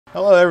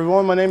Hello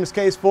everyone, my name is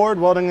Kase Ford,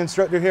 welding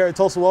instructor here at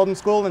Tulsa Welding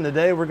School, and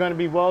today we're going to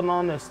be welding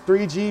on this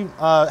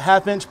 3G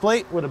half-inch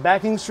plate with a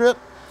backing strip.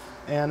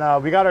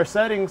 And we got our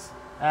settings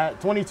at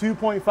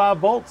 22.5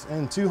 volts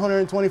and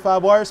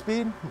 225 wire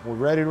speed. We're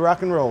ready to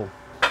rock and roll.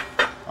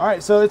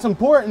 Alright, so it's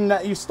important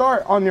that you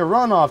start on your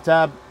runoff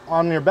tab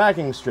on your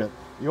backing strip.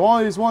 You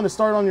always want to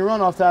start on your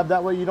runoff tab,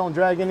 that way you don't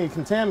drag any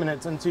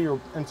contaminants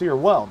into your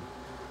weld.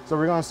 So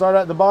we're going to start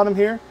at the bottom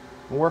here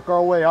and work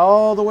our way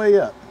all the way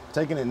up,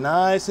 taking it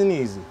nice and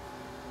easy.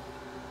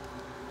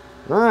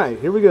 All right,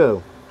 here we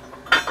go.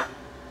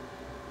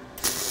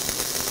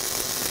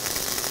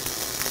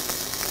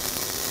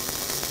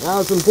 Now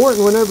it's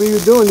important whenever you're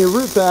doing your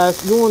root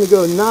pass, you want to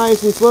go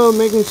nice and slow,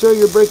 making sure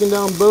you're breaking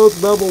down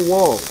both bevel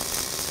walls.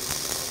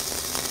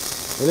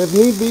 And if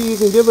need be, you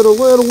can give it a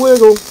little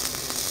wiggle.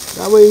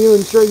 That way you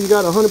ensure you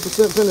got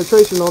 100%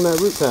 penetration on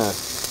that root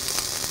pass.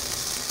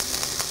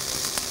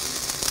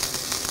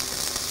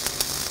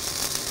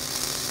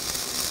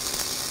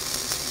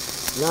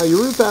 Now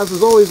your root pass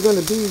is always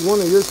going to be one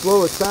of your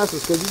slowest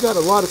passes because you got a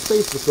lot of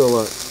space to fill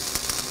up.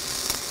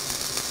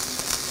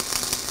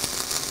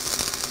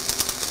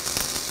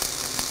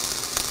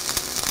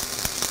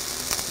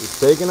 Just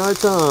taking our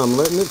time,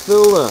 letting it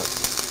fill up.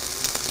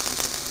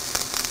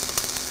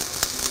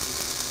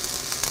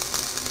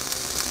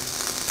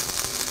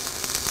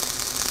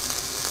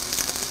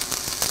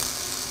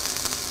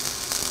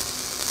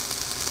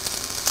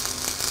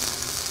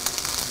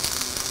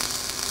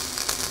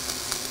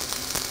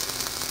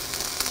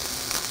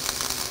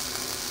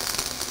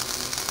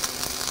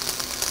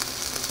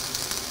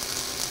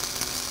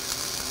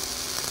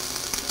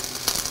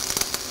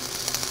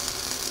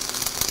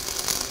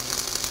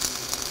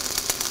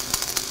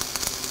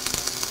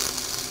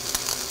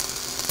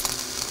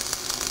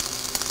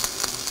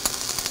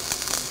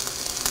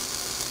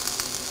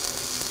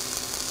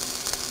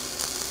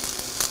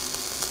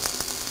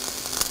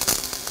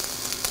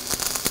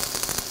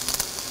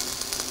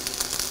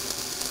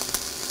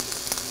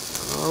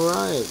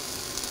 Alright,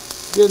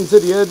 getting to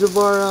the edge of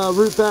our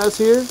root pass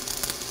here.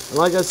 And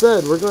like I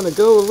said, we're going to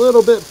go a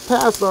little bit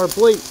past our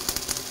plate.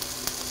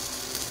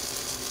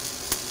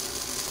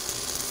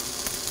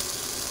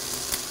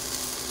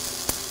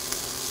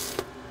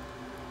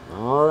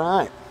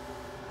 Alright,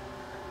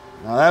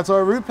 now that's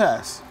our root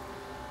pass.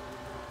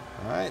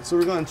 Alright, so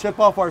we're going to chip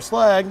off our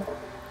slag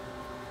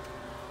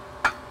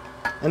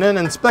and then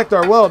inspect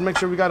our weld, make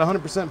sure we got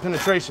 100%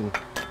 penetration.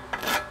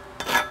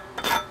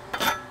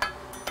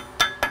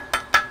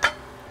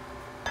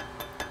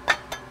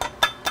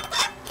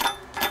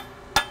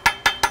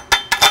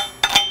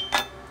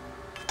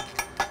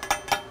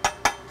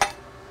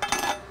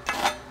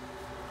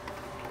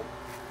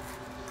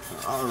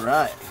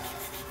 Alright,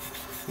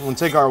 I'm going to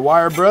take our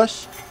wire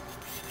brush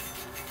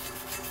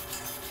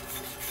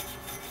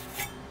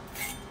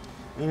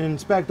and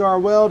inspect our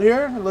weld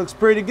here. It looks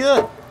pretty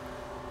good.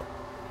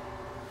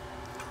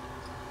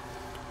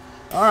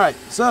 Alright,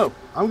 so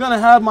I'm going to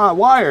have my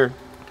wire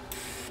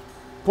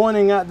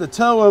pointing at the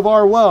toe of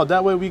our weld.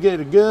 That way we get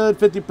a good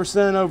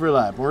 50%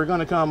 overlap. We're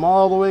going to come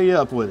all the way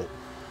up with it.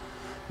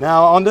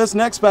 Now on this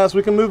next pass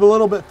we can move a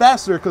little bit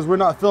faster because we're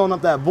not filling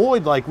up that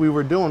void like we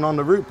were doing on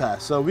the root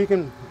pass. So you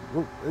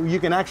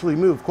can actually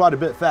move quite a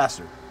bit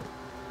faster.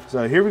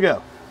 So here we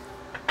go.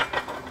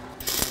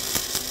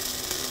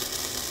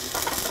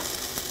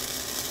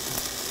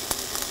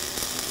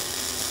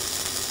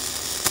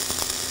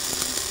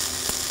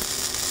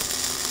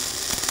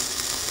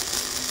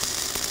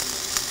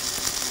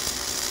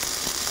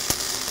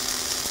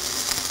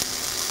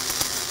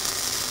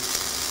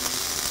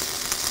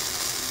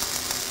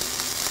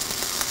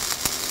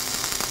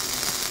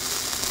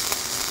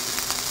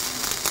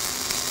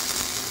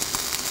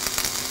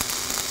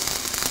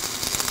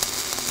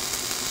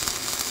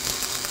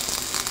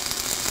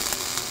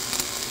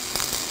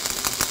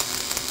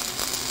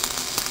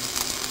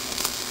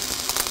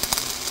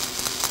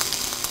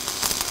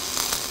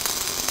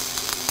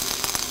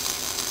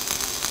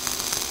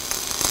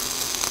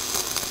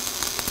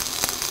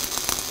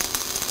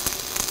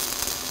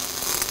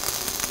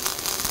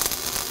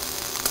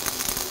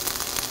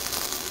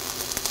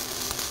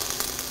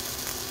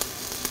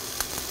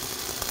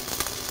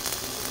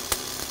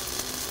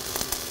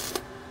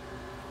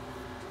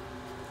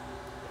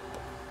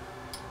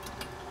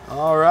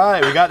 All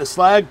right, we got the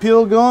slag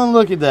peel going.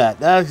 Look at that.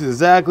 That's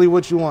exactly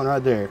what you want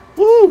right there.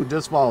 Woo,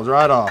 just falls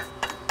right off.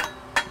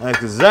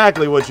 That's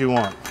exactly what you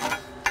want.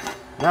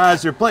 Now,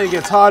 as your plate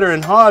gets hotter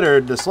and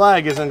hotter, the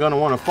slag isn't going to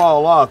want to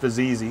fall off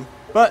as easy.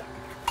 But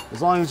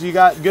as long as you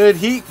got good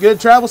heat, good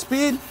travel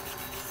speed,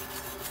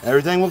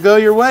 everything will go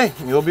your way.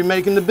 You'll be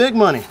making the big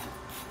money.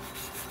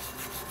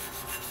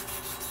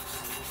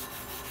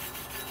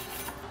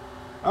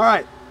 All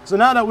right. So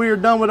now that we are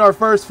done with our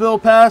first fill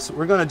pass,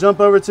 we're going to jump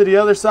over to the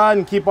other side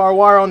and keep our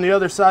wire on the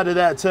other side of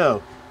that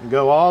toe and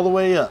go all the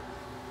way up.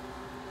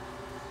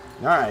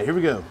 All right, here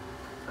we go.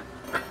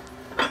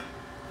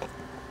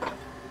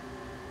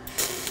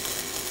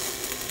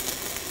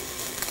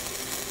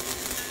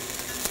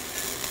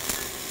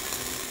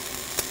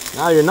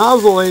 Now your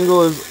nozzle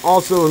angle is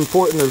also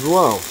important as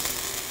well.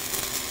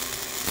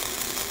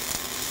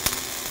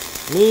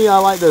 Me, I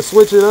like to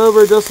switch it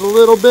over just a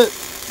little bit.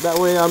 That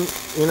way I'm,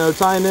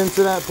 tying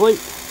into that plate.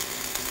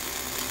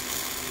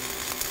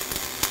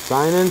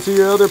 Tying into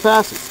your other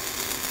passes.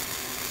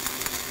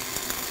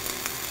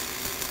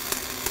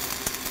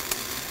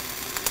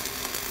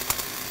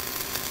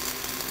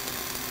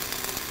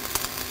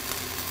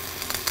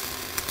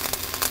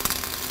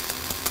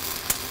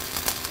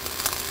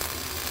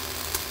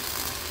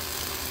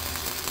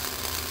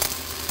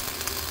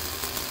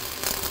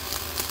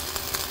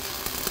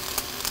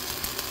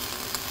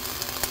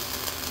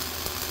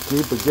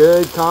 Keep a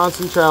good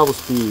constant travel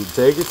speed.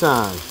 Take your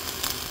time.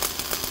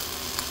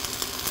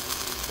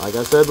 Like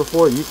I said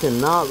before, you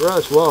cannot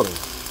rush welding.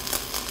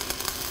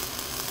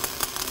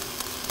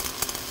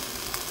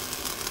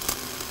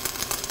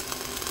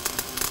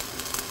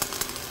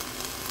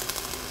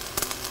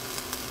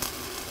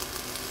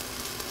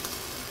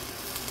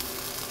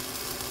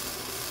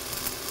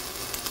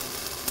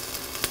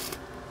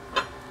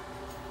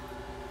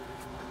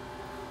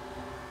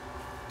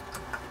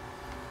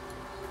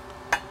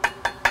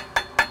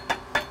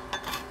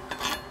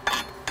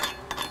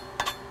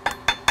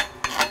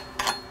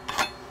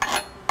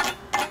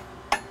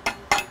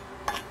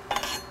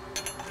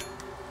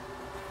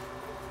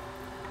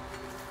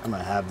 I'm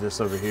gonna have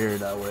this over here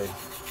that way.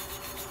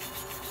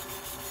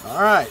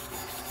 All right.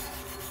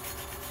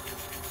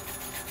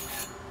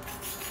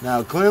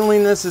 Now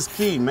cleanliness is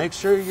key. Make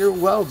sure your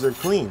welds are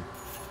clean.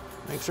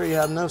 Make sure you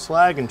have no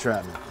slag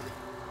entrapment.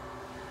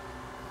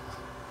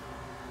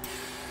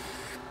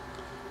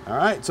 All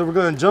right, so we're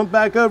gonna jump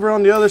back over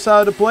on the other side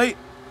of the plate.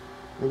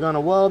 We're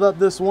gonna weld up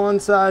this one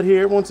side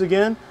here once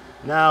again.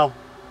 Now,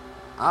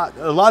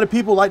 a lot of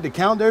people like to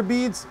count their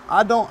beads.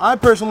 I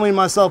personally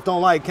myself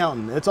don't like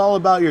counting. It's all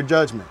about your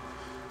judgment.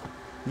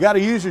 You got to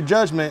use your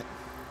judgment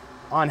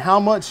on how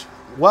much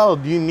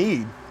weld you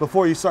need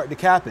before you start to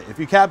cap it. If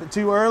you cap it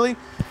too early,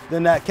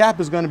 then that cap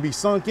is going to be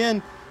sunk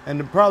in and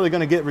they're probably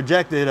going to get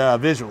rejected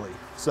visually.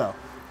 So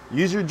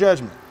use your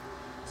judgment.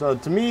 So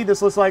to me,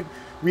 this looks like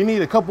we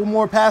need a couple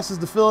more passes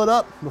to fill it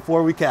up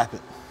before we cap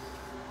it.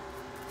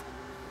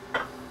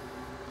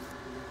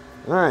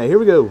 All right, here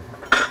we go.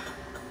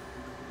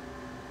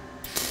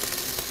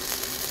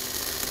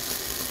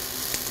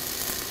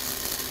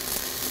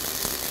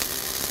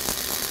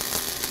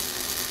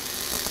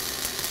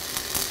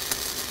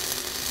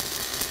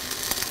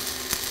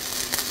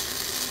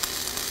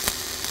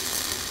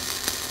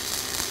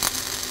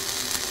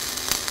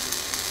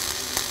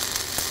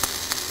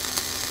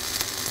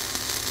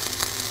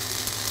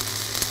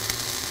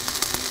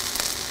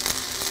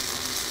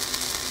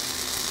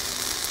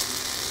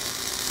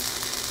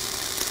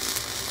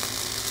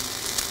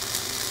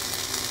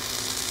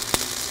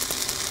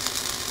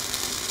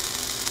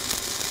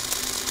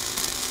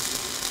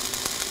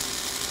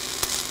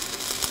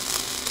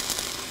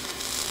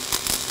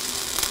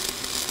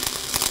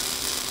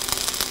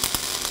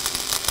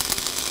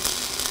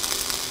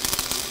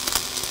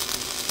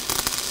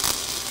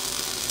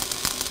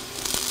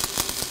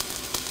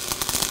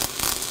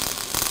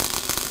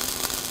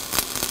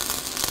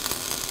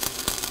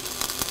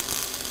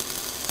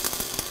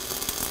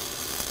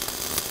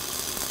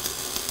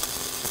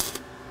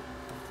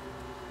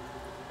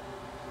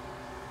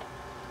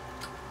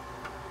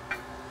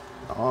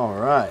 All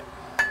right.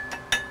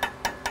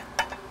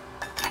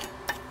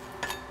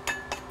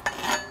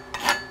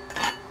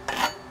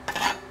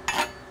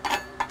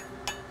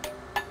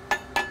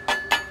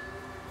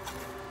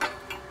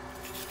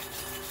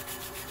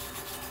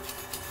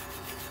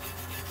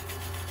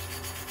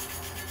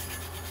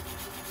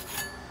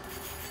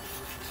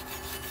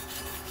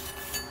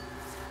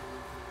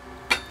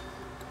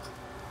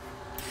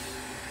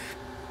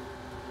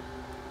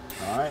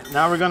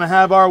 Now we're going to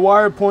have our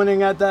wire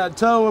pointing at that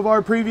toe of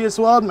our previous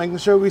weld, making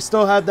sure we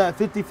still have that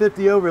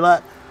 50-50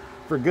 overlap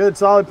for good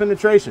solid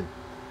penetration.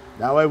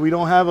 That way we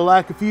don't have a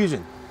lack of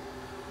fusion.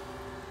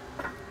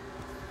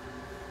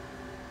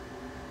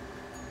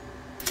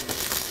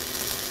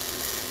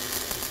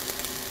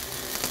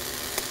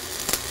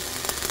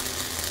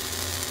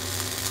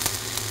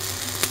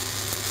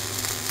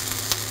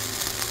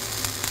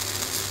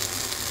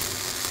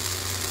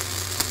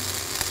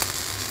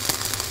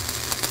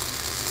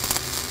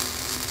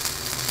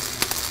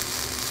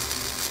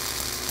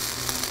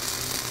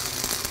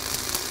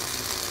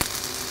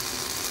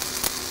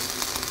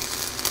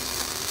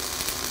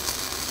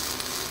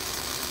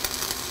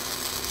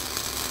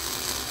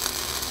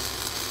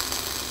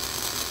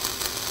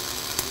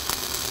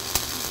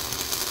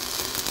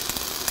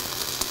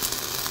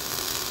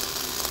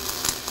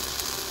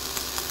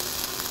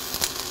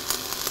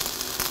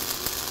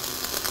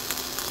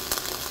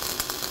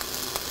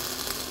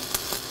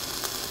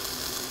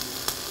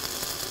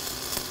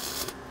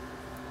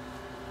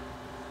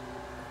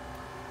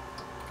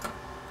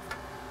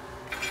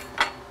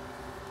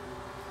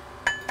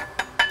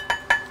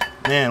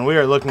 Man, we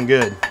are looking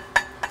good.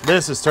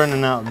 This is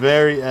turning out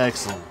very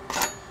excellent.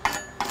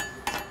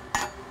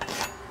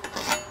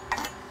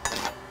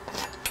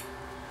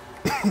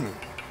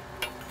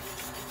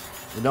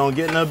 It don't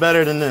get no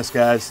better than this,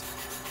 guys.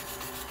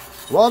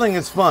 Welding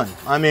is fun.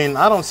 I mean,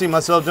 I don't see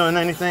myself doing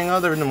anything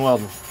other than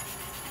welding.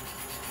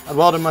 I'd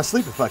weld in my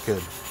sleep if I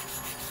could.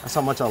 That's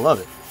how much I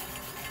love it.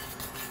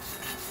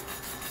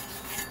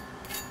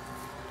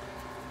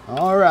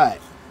 All right,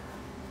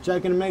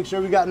 checking to make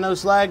sure we got no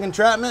slag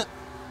entrapment.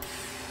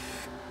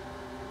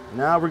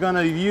 Now we're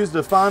gonna use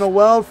the final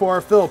weld for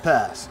our fill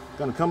pass.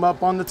 Gonna come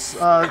up on the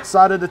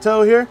side of the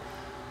toe here,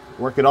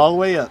 work it all the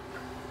way up.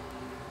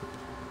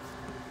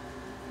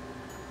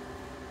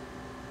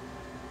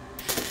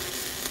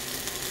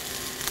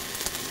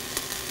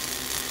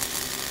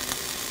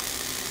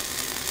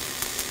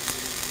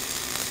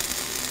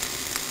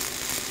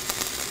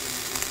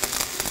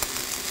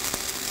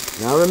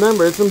 Now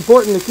remember, it's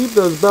important to keep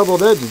those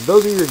beveled edges.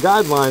 Those are your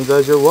guidelines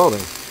as you're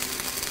welding.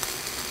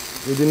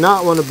 You do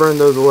not want to burn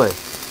those away.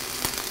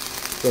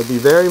 So be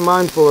very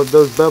mindful of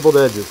those beveled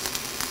edges.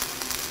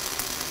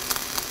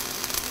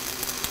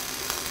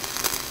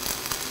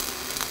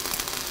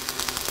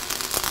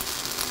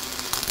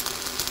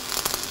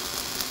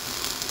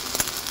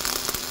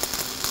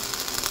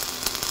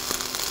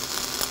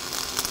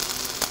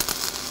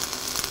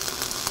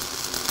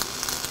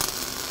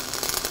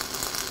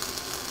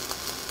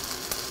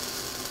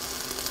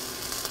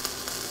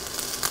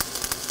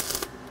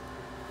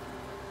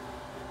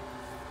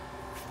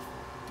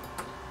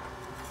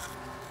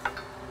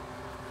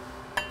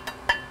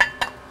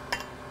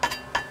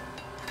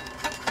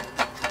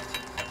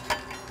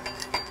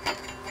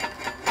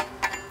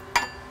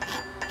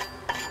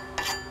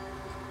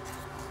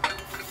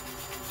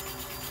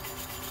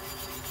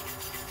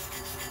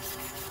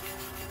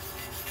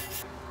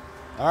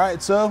 All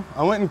right, so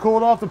I went and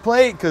cooled off the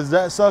plate because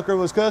that sucker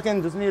was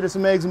cooking. Just needed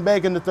some eggs and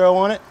bacon to throw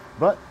on it,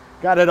 but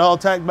got it all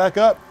tacked back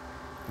up.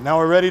 Now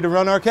we're ready to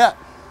run our cap.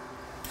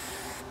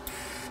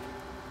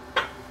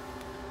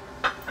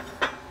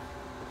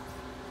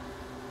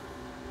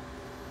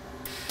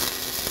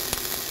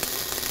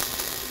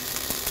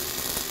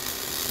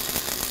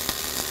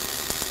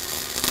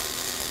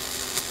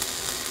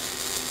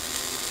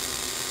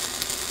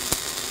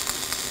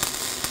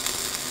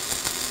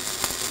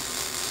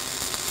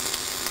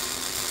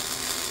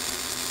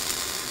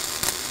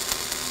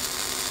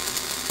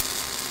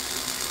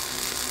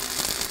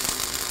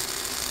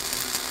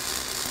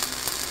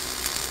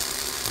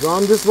 So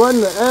I'm just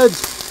letting the edge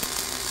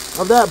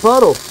of that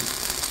puddle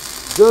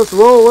just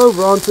roll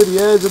over onto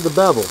the edge of the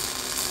bevel.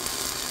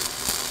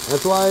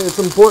 That's why it's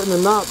important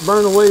to not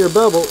burn away your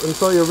bevel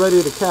until you're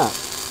ready to cap.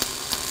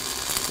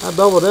 That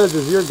beveled edge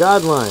is your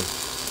guideline.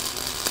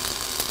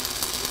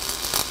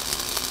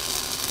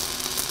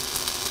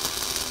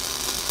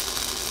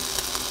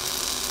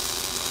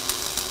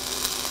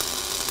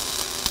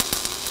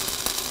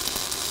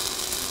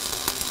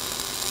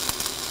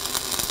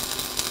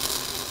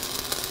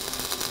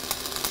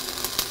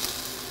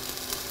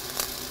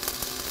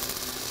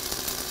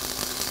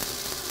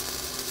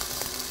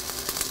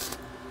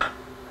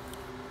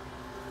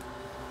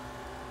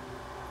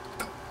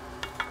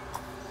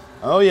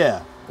 Oh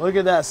yeah, look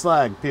at that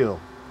slag peel.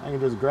 I can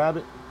just grab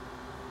it.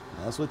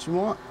 That's what you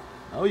want.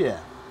 Oh yeah,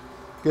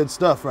 good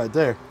stuff right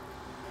there.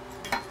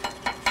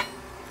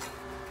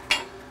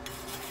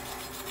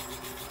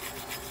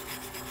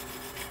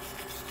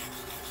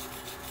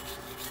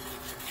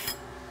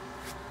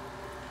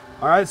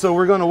 All right, so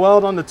we're gonna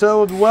weld on the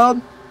toe of the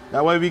weld.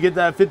 That way we get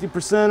that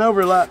 50%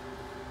 overlap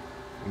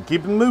and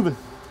keep it moving.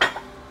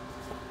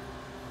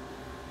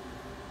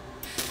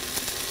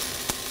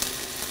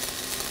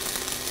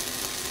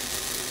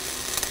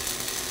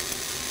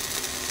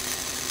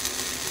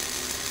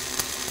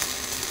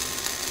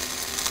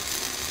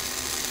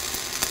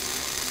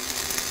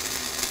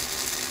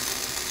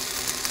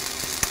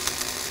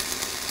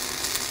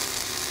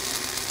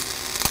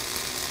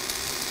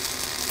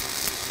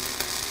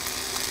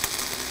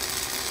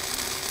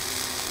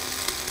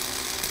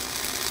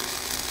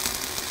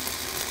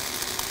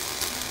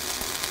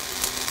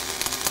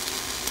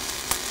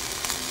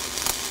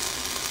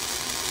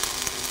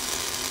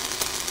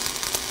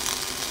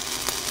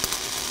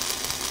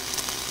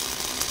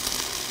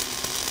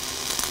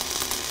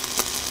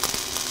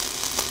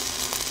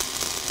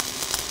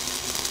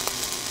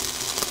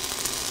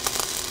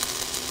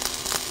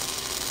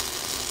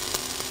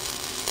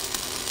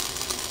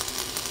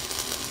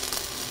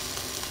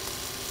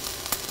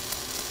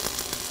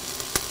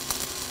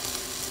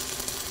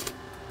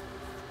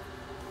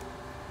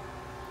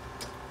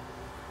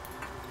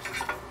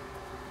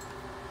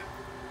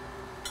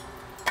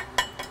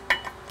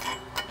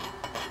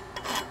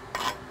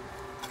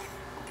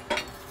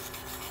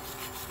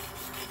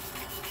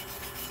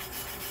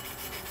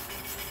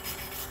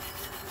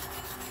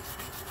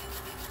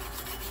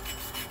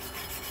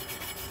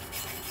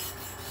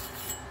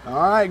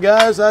 All right,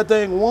 guys, I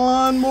think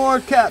one more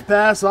cap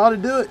pass ought to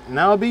do it, and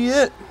that'll be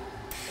it.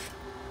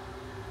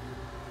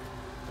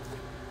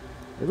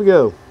 Here we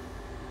go.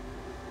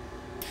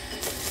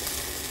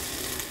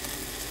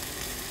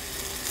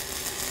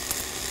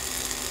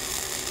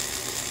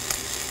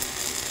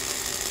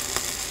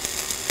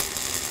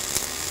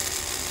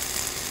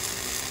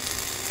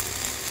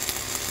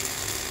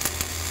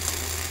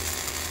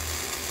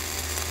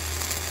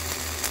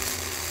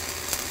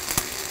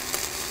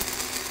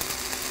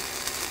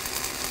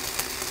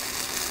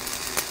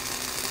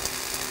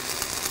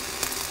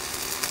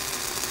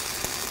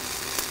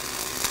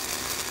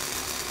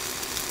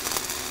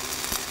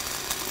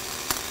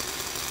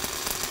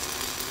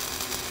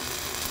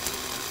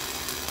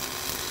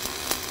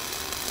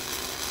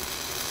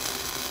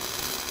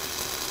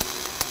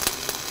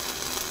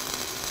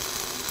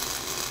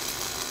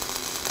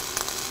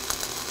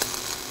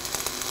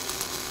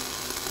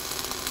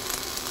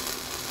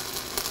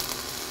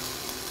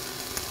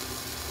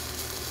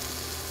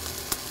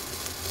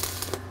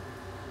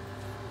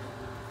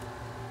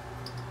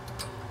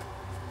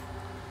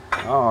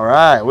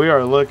 right, we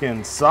are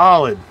looking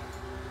solid.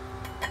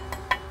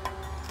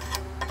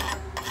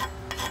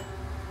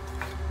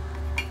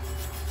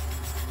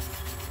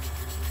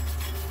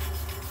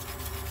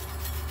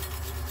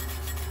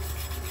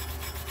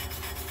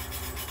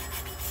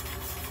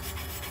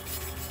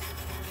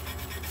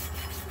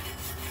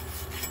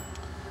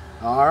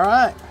 All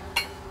right.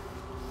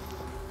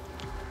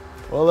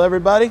 Well,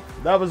 everybody,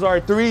 that was our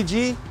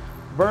 3G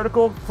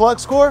vertical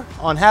flux core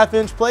on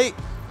 1/2-inch plate.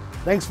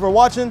 Thanks for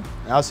watching,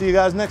 and I'll see you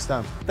guys next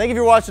time. Thank you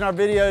for watching our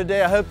video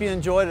today. I hope you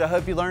enjoyed it. I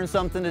hope you learned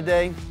something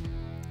today.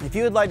 If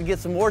you would like to get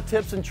some more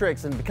tips and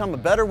tricks and become a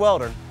better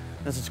welder,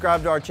 then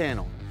subscribe to our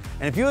channel.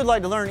 And if you would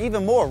like to learn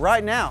even more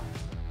right now,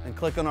 then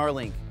click on our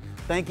link.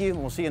 Thank you,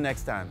 and we'll see you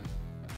next time.